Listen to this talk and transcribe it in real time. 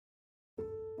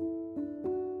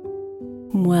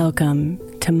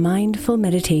Welcome to Mindful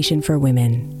Meditation for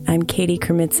Women. I'm Katie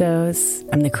Kermitzos.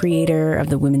 I'm the creator of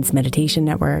the Women's Meditation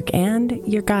Network and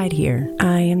your guide here.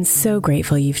 I am so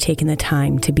grateful you've taken the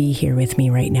time to be here with me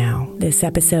right now. This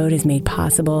episode is made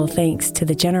possible thanks to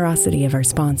the generosity of our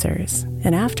sponsors.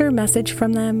 And after a message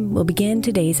from them, we'll begin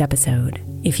today's episode.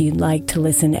 If you'd like to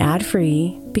listen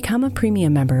ad-free, become a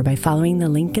premium member by following the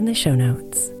link in the show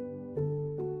notes.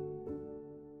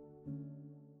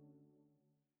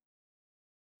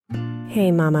 Hey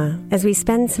Mama, as we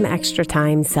spend some extra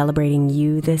time celebrating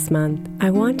you this month, I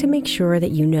want to make sure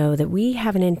that you know that we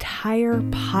have an entire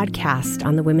podcast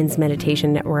on the Women's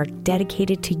Meditation Network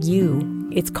dedicated to you.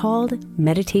 It's called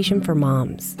Meditation for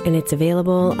Moms, and it's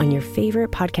available on your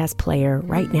favorite podcast player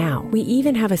right now. We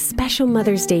even have a special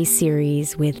Mother's Day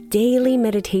series with daily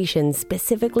meditations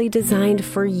specifically designed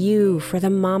for you, for the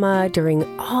mama during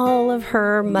all of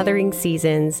her mothering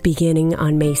seasons, beginning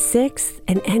on May 6th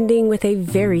and ending with a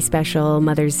very special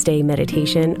Mother's Day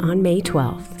meditation on May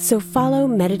 12th. So follow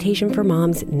Meditation for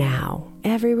Moms now,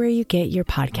 everywhere you get your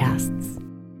podcasts.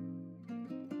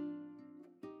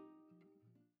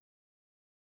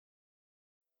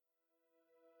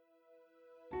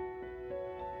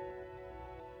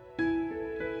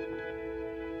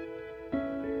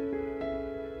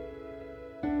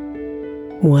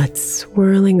 What's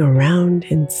swirling around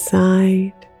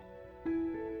inside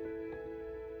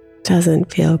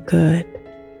doesn't feel good.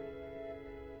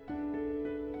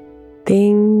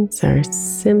 Things are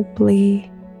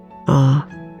simply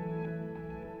off.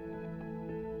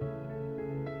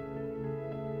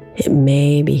 It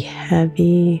may be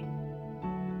heavy.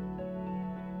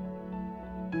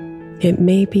 It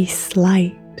may be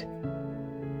slight.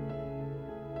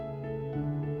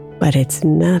 But it's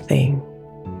nothing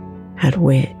at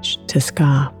which to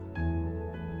scoff.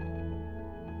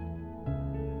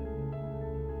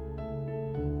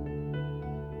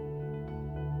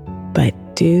 But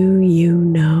do you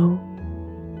know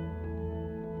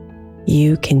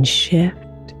you can shift?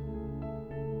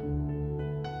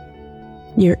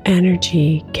 Your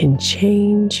energy can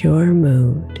change your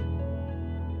mood.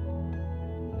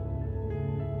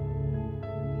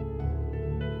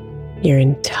 Your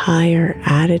entire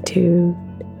attitude,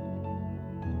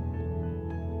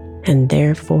 and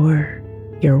therefore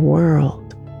your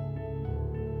world.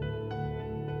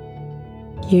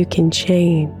 You can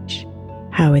change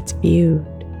how it's viewed.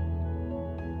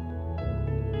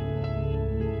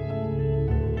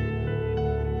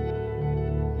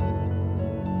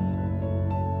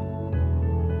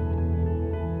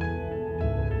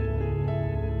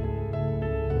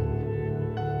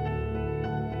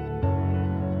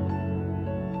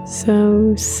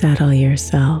 So settle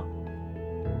yourself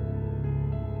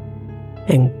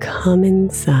and come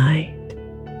inside.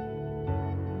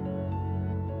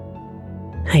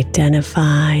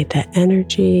 Identify the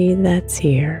energy that's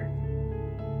here.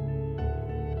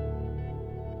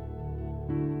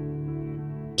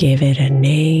 Give it a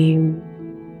name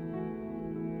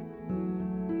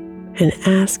and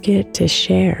ask it to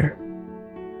share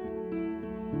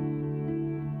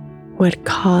what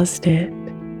caused it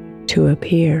to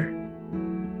appear.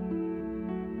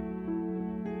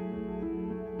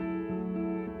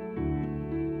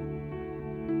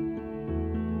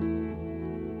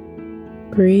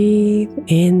 Breathe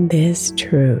in this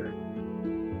truth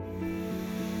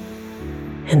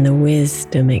and the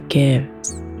wisdom it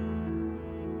gives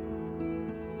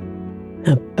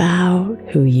about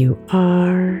who you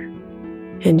are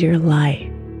and your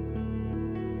life.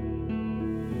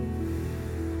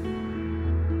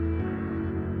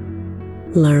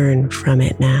 Learn from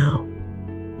it now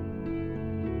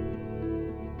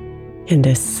and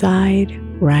decide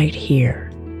right here.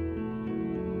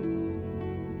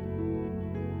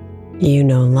 You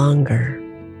no longer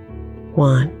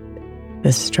want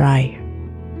the strife.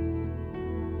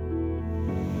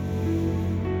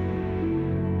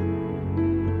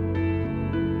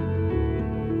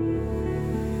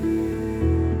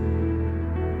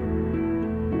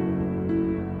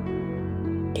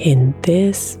 In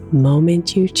this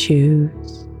moment, you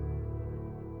choose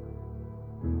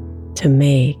to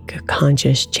make a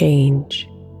conscious change,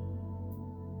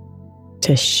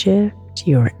 to shift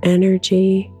your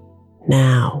energy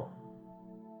now.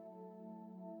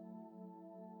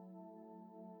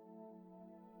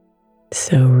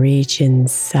 So reach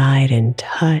inside and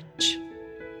touch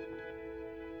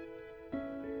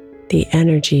the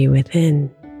energy within.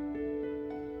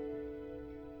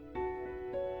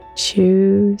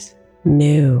 Choose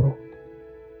new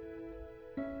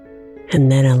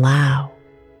and then allow.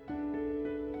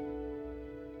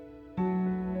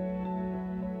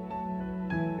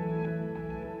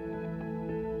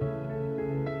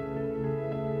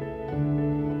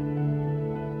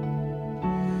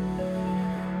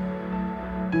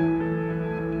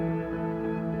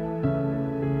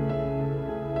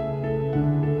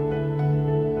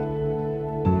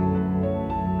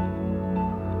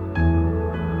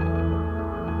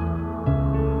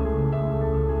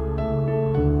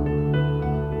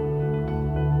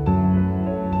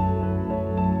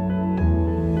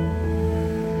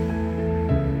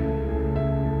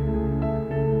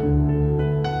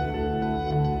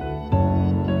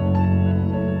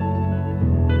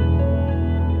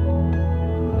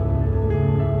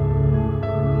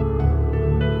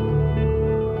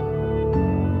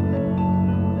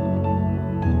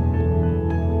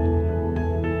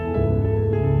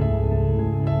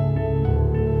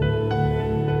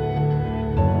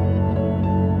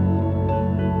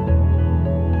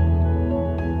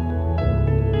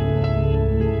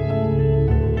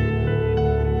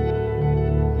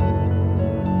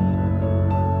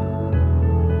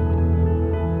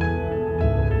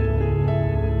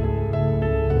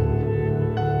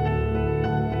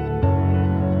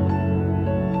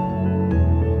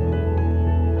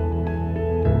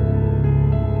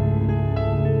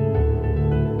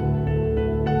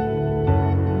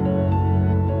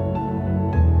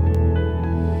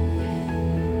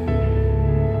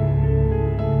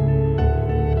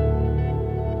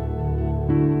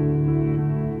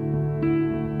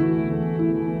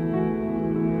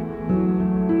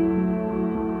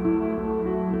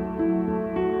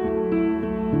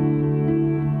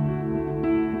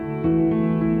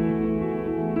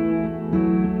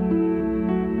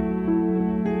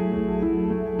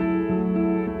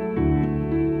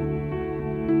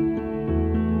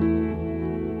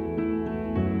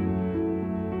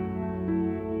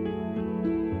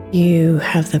 You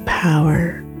have the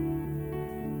power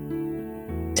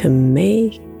to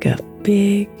make a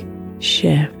big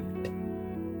shift.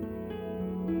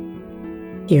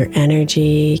 Your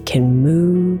energy can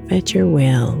move at your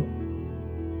will.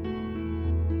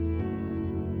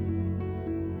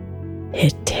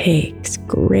 It takes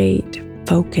great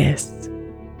focus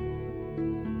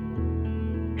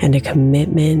and a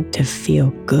commitment to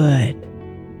feel good.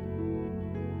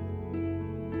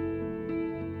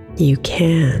 You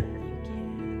can,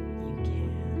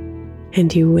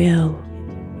 and you will.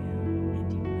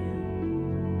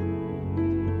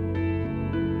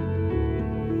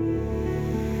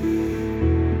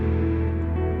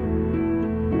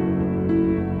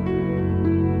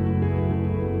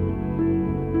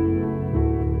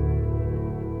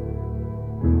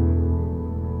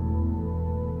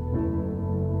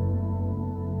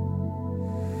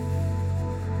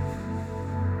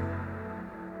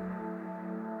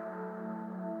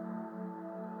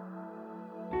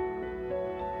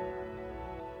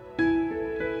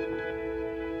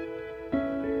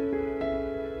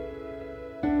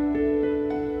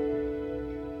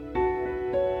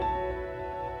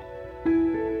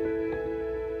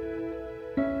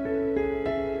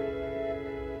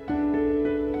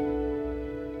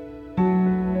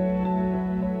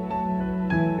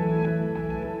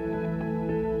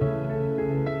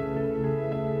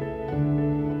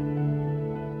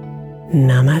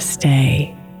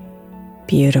 Namaste,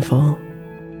 beautiful.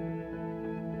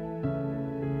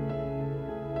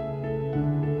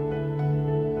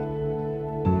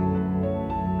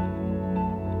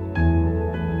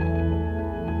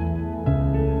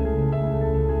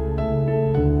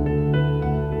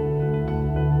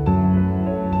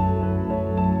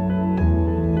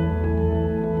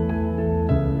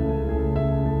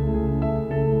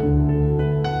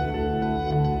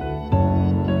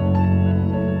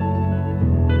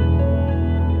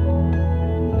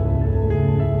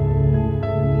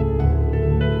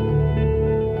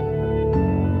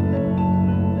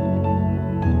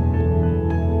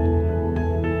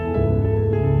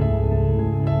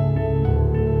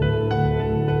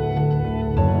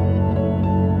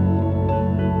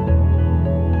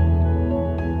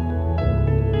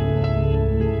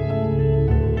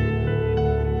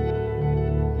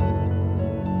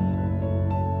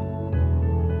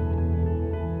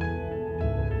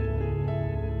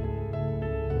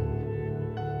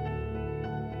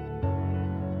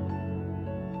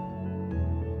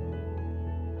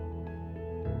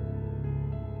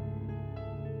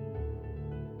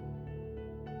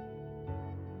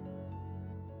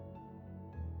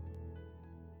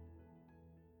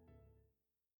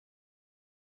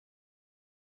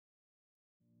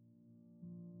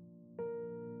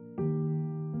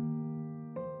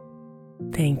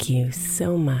 Thank you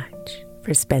so much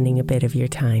for spending a bit of your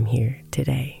time here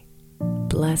today.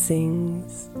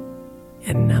 Blessings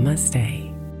and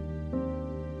namaste.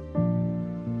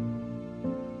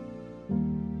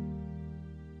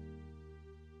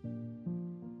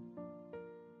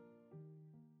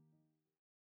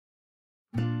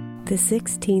 The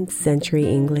 16th century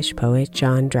English poet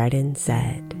John Dryden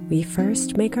said, "We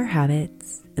first make our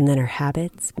habits, and then our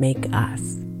habits make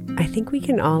us." I think we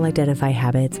can all identify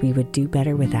habits we would do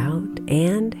better without,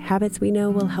 and habits we know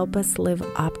will help us live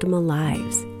optimal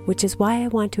lives, which is why I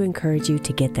want to encourage you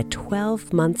to get the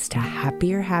 12 Months to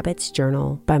Happier Habits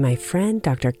journal by my friend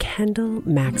Dr. Kendall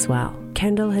Maxwell.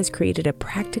 Kendall has created a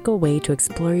practical way to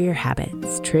explore your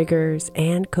habits, triggers,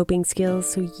 and coping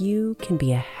skills so you can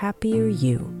be a happier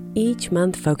you. Each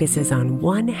month focuses on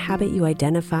one habit you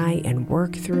identify and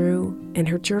work through, and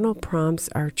her journal prompts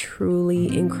are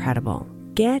truly incredible.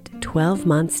 Get 12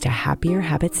 Months to Happier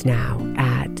Habits now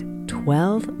at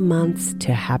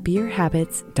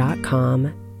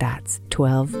 12monthstohappierhabits.com. That's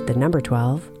 12, the number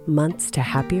 12,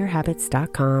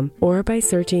 monthstohappierhabits.com, or by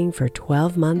searching for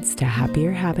 12 Months to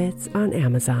Happier Habits on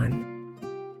Amazon.